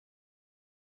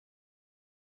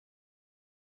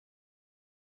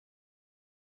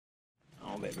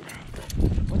baby girl.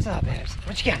 What's up, Babs?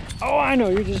 What you got? Oh, I know,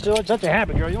 you're just such a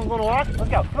happy girl. You want to go on a walk? Let's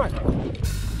go, come on.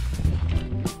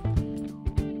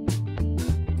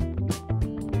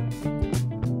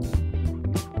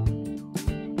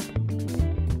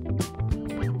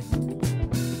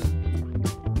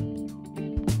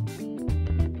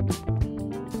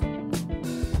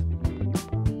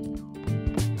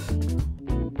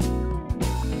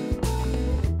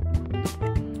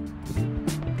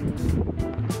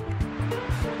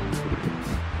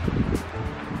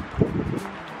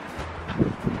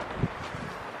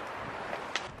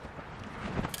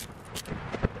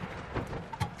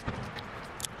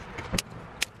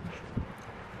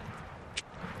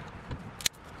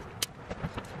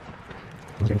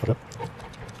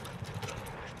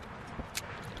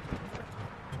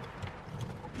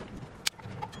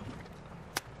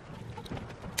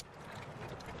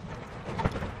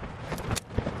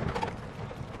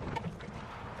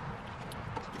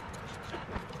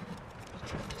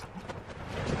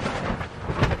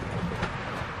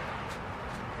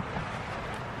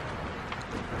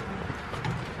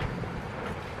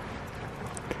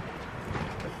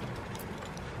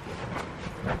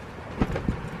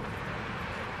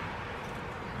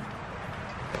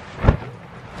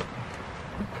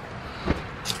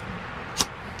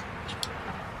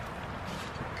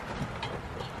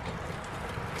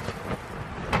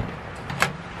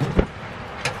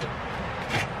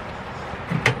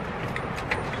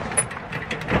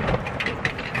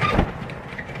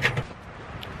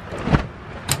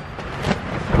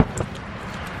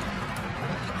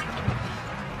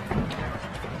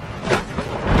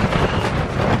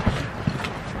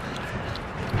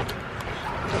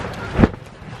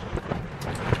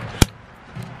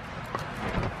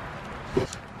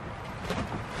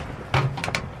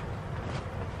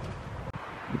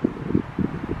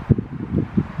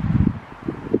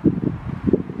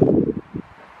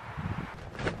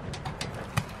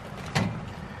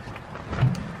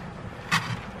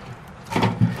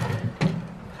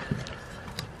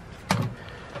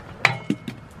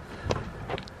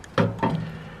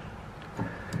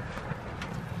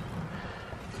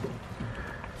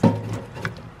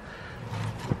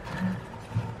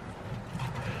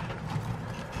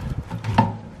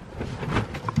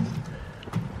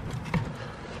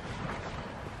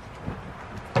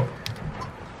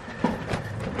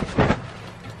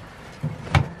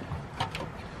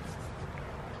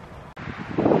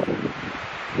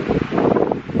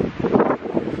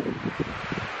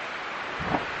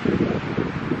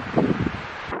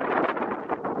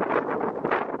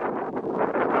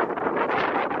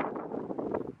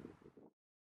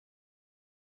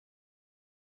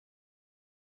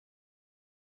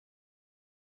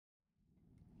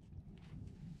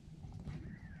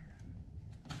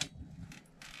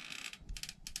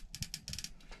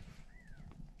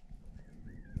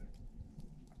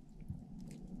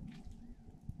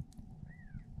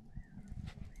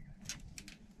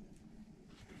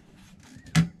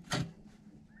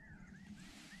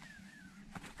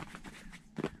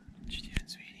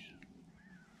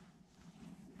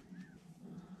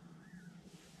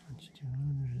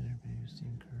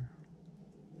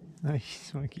 Oh, you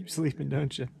just want to keep sleeping,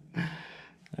 don't you? All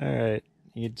right,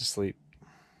 you get to sleep.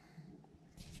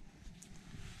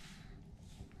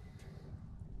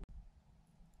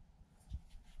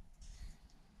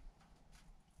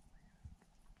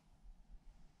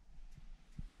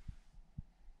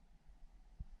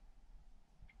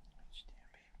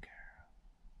 Babe girl.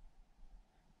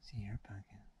 See your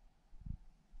pumpkin.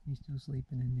 You still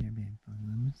sleeping in there, baby?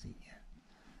 Let me see ya.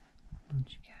 What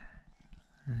you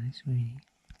got? Hi, sweetie.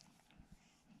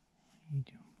 How you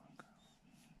doing, Bunko?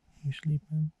 You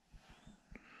sleeping?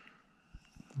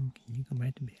 Okay, you go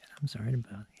back to bed. I'm sorry to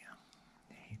bother you.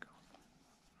 There you go.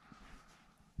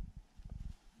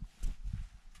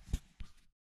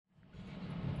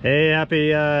 Hey,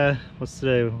 happy, what's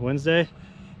today, Wednesday?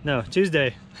 No,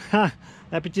 Tuesday.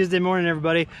 Happy Tuesday morning,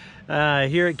 everybody.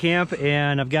 Here at camp,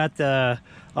 and I've got the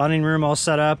awning room all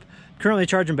set up. Currently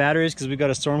charging batteries because we've got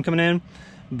a storm coming in,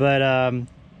 but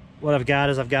what I've got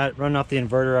is running off the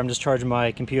inverter. I'm just charging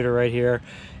my computer right here,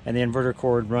 and the inverter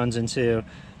cord runs into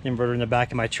the inverter in the back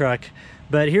of my truck.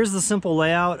 But here's the simple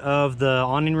layout of the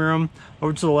awning room.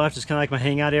 Over to the left is kind of like my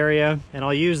hangout area, and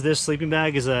I'll use this sleeping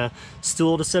bag as a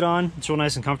stool to sit on. It's real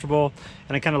nice and comfortable,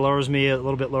 and it kind of lowers me a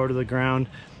little bit lower to the ground.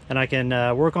 And I can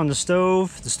work on the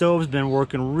stove. The stove's been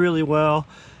working really well,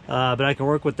 but I can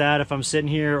work with that if I'm sitting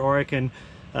here, or I can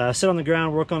sit on the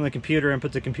ground, work on the computer, and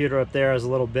put the computer up there as a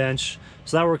little bench.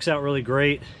 So that works out really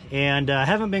great. And I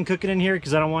haven't been cooking in here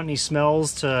because I don't want any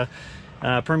smells to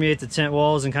permeate the tent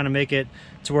walls and kind of make it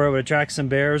to where it would attract some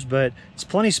bears. But it's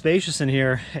plenty spacious in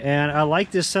here, and I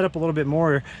like this setup a little bit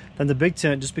more than the big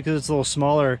tent just because it's a little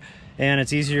smaller and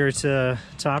it's easier to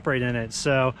operate in it.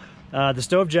 So the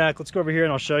stove jack, let's go over here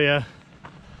and I'll show you.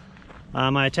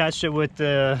 I attached it with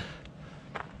the,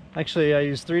 actually I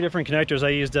used 3 different connectors. I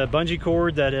used a bungee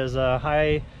cord that is a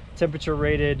high temperature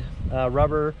rated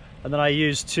rubber, and then I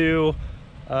used 2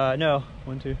 I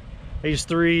used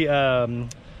 3 coat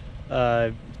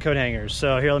hangers.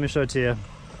 So here, let me show it to you.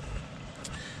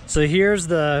 So here's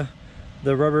the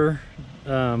rubber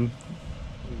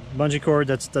bungee cord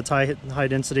that's high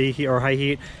density or high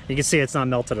heat. You can see it's not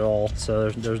melted at all, so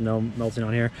there's no melting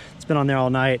on here. It's been on there all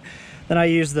night. Then I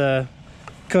use the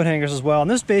coat hangers as well,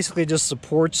 and this basically just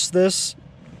supports this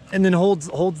and then holds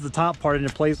the top part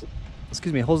into place.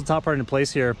 Excuse me, holds the top part into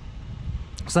place here,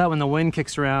 so that when the wind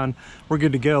kicks around, we're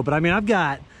good to go. But I mean, I've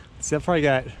probably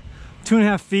got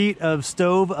 2.5 feet of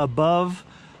stove above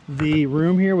the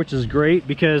room here, which is great,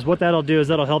 because what that'll do is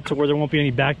that'll help to where there won't be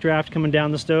any backdraft coming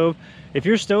down the stove. If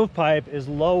your stovepipe is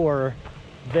lower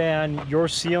than your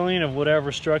ceiling of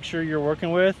whatever structure you're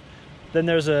working with, then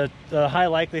there's a high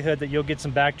likelihood that you'll get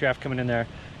some backdraft coming in there,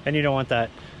 and you don't want that.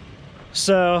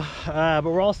 So, but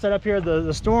we're all set up here.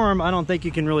 The storm, I don't think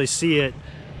you can really see it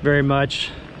very much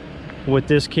with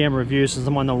this camera view since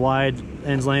I'm on the wide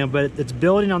ends land, but it's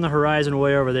building on the horizon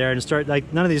way over there, and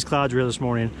none of these clouds were here this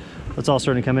morning. It's all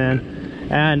starting to come in.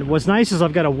 And what's nice is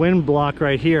I've got a wind block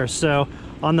right here. So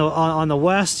on the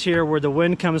west here, where the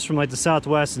wind comes from like the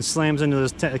southwest and slams into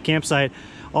this campsite,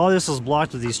 all this is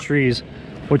blocked with these trees,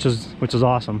 which is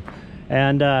awesome.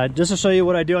 And just to show you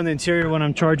what I do on the interior when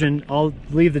I'm charging, I'll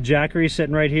leave the Jackery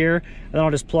sitting right here, and then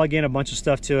I'll just plug in a bunch of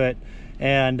stuff to it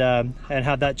and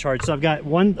have that charged. So I've got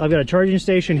a charging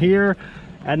station here,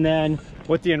 and then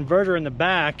with the inverter in the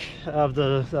back of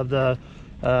the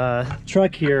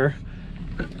truck here,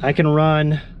 I can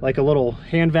run like a little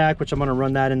hand vac, which I'm going to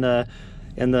run that in the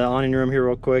awning room here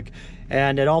real quick,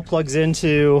 and it all plugs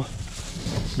into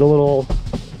the little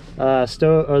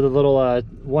stove, or the little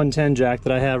 110 jack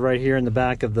that I have right here in the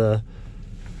back of the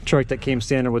truck that came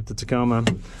standard with the Tacoma.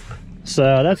 So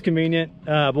that's convenient.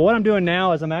 But what I'm doing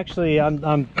now is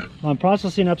I'm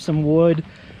processing up some wood.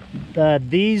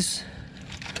 These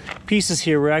pieces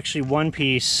here were actually one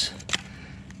piece,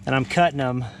 and I'm cutting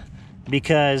them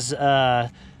because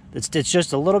it's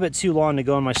just a little bit too long to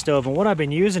go on my stove. And what I've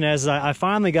been using is I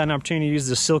finally got an opportunity to use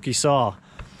the Silky saw.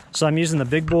 So I'm using the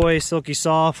big boy Silky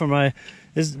saw for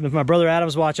if my brother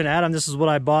Adam's watching. Adam, this is what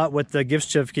I bought with the gift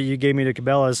certificate you gave me to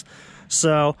Cabela's.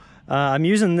 So I'm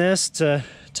using this to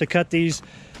cut these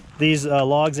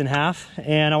logs in half,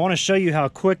 and I want to show you how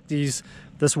quick this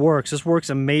works. This works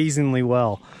amazingly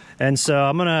well. And so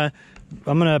I'm gonna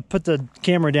put the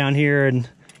camera down here and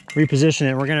reposition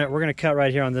it. We're gonna cut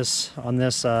right here on this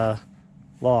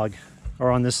log,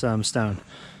 or on this stone. So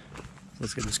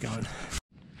let's get this going.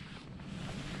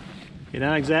 Okay,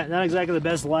 not exactly the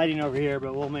best lighting over here,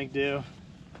 but we'll make do.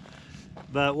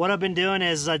 But what I've been doing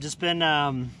is I've just been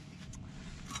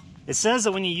it says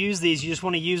that when you use these, you just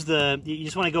want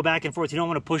to go back and forth. You don't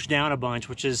want to push down a bunch,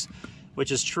 which is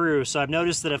true. So I've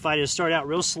noticed that if I just start out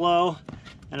real slow,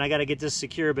 and I got to get this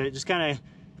secure, but just kind of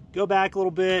go back a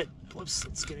little bit. Whoops,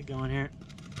 let's get it going here.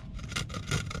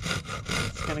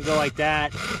 It's gonna go like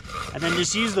that, and then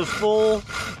just use the full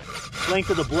length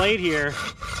of the blade here.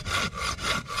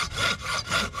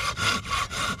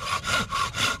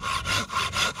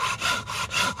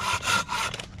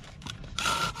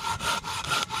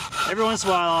 Every once in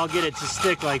a while I'll get it to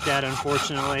stick like that,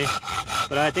 unfortunately.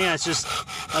 But I think that's just,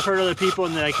 I've heard other people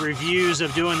in the reviews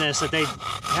of doing this that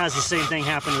has the same thing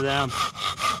happen to them.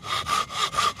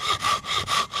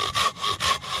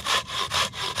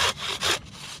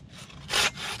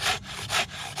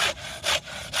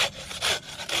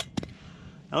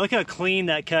 Now look how clean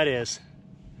that cut is.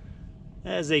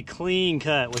 That is a clean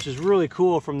cut, which is really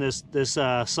cool from this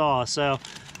saw. So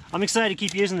I'm excited to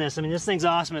keep using this. I mean, this thing's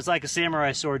awesome. It's like a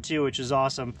samurai sword too, which is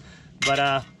awesome.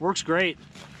 But works great.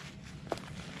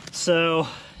 So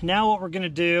now what we're gonna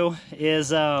do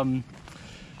is I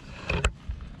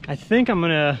think I'm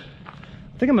gonna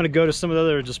go to some of the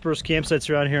other dispersed campsites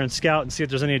around here and scout and see if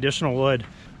there's any additional wood.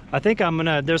 I think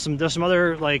there's some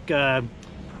other like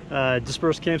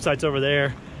dispersed campsites over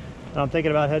there. I'm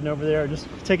thinking about heading over there, just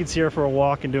taking Sierra for a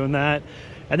walk and doing that.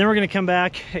 And then we're gonna come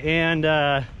back and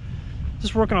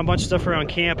just working on a bunch of stuff around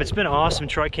camp. It's been awesome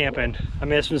truck camping. I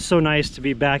mean, it's been so nice to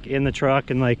be back in the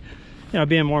truck and, like, you know,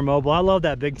 being more mobile. I love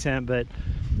that big tent, but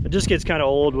it just gets kind of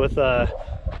old with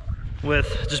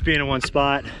just being in one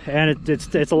spot, and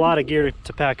it's a lot of gear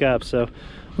to pack up. So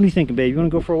what are you thinking, babe? You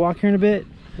want to go for a walk here in a bit?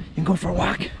 You can go for a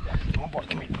walk. Oh boy,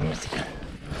 come here.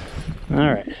 All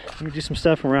right, let me do some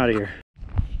stuff and we're out of here.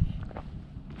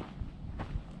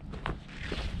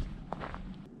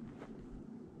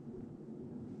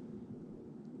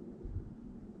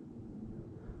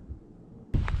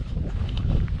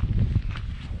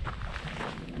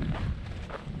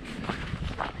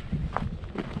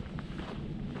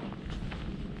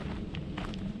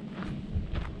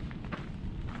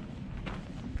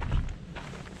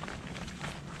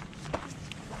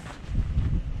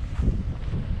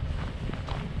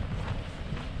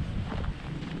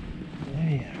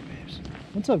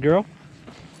 What's up, girl?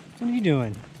 What are you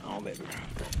doing? Oh, baby.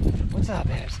 What's up,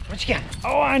 babes? What you got?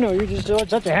 Oh, I know. You're just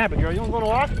such a happy girl. You want to go on a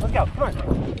walk? Let's go. Come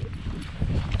on.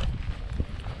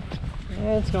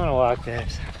 Let's go on a walk,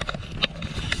 babes.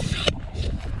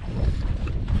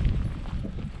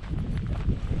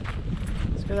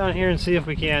 Let's go down here and see if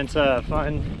we can't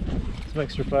find some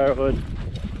extra firewood.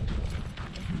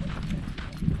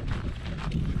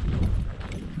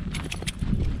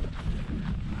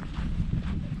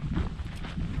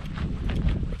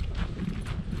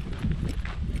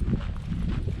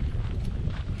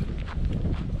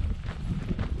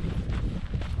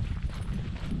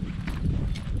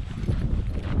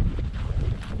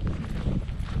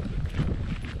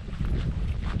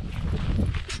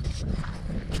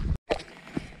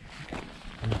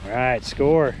 All right,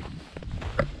 score.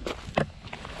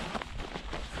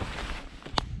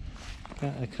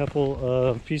 Got a couple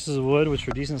of pieces of wood which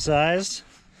are decent sized.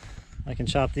 I can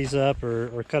chop these up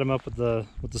or cut them up with the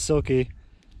Silky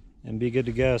and be good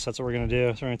to go. So that's what we're gonna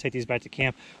do. So we're gonna take these back to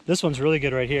camp. This one's really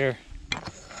good right here.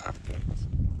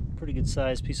 Pretty good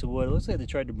sized piece of wood. It looks like they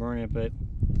tried to burn it, but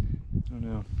I don't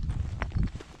know.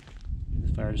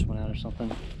 The fire just went out or something.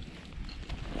 What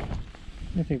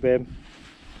do you think, babe?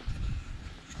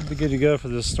 It'll be good to go for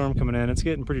this storm coming in. It's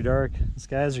getting pretty dark. The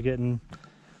skies are getting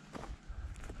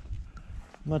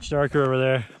much darker over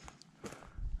there.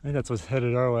 I think that's what's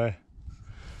headed our way.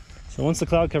 So once the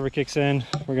cloud cover kicks in,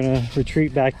 we're gonna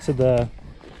retreat back to the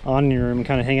awning room and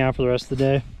kind of hang out for the rest of the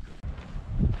day.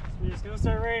 It's gonna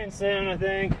start raining soon, I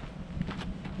think.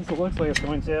 At least it looks like it's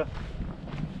going to.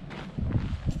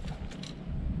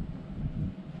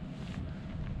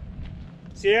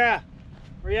 Sierra,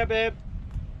 where you at, babe?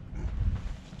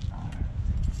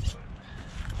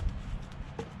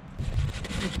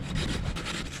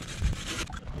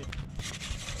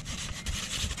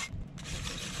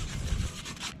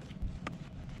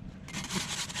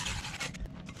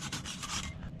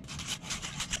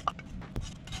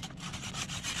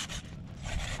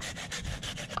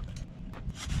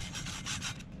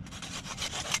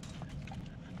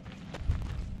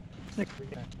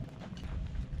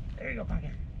 There you go,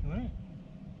 Parker. All right.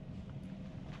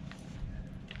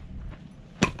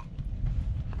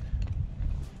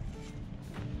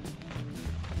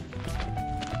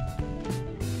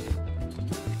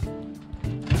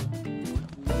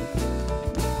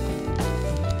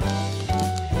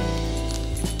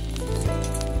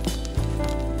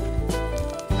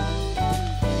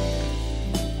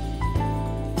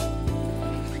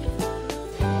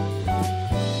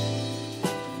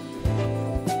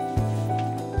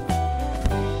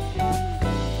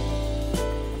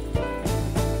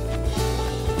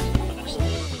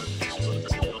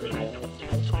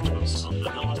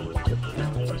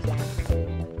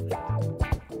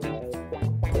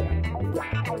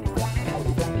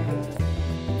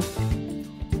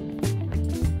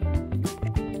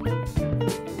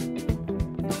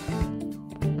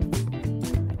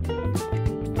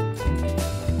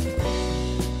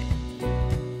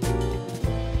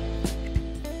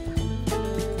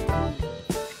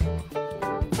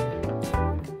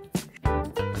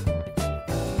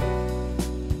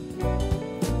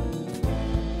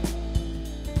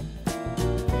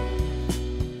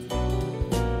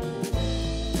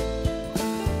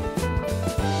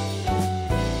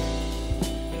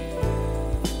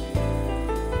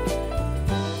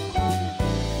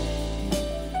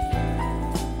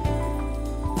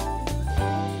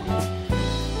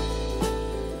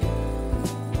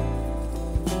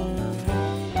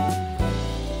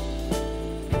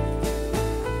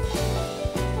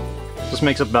 This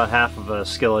makes up about half of a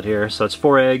skillet here. So it's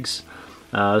 4 eggs,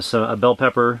 so a bell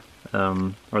pepper,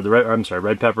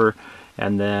 red pepper,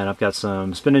 and then I've got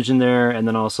some spinach in there, and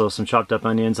then also some chopped up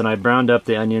onions. And I browned up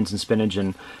the onions and spinach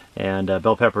and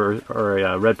bell pepper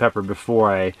or red pepper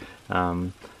before I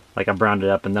browned it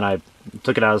up, and then I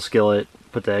took it out of the skillet,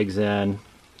 put the eggs in,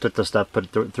 took the stuff,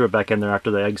 threw it back in there after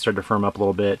the eggs started to firm up a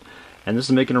little bit, and this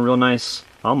is making a real nice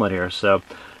omelet here. So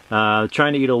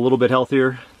trying to eat a little bit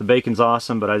healthier. The bacon's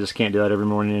awesome, but I just can't do that every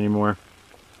morning anymore.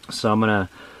 So I'm gonna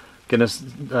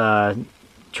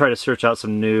try to search out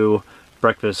some new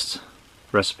breakfast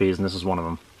recipes, and this is one of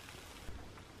them.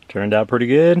 Turned out pretty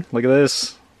good. Look at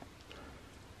this.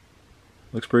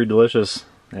 Looks pretty delicious,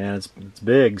 and it's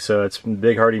big, so it's a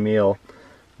big hearty meal.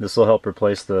 This will help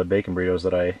replace the bacon burritos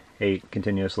that I ate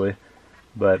continuously.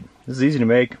 But this is easy to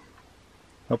make.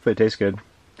 Hopefully it tastes good.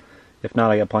 If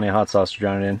not, I got plenty of hot sauce to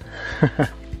drown it in.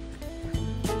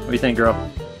 What do you think,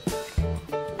 girl?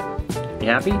 You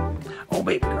happy? Oh,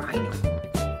 baby girl, I know.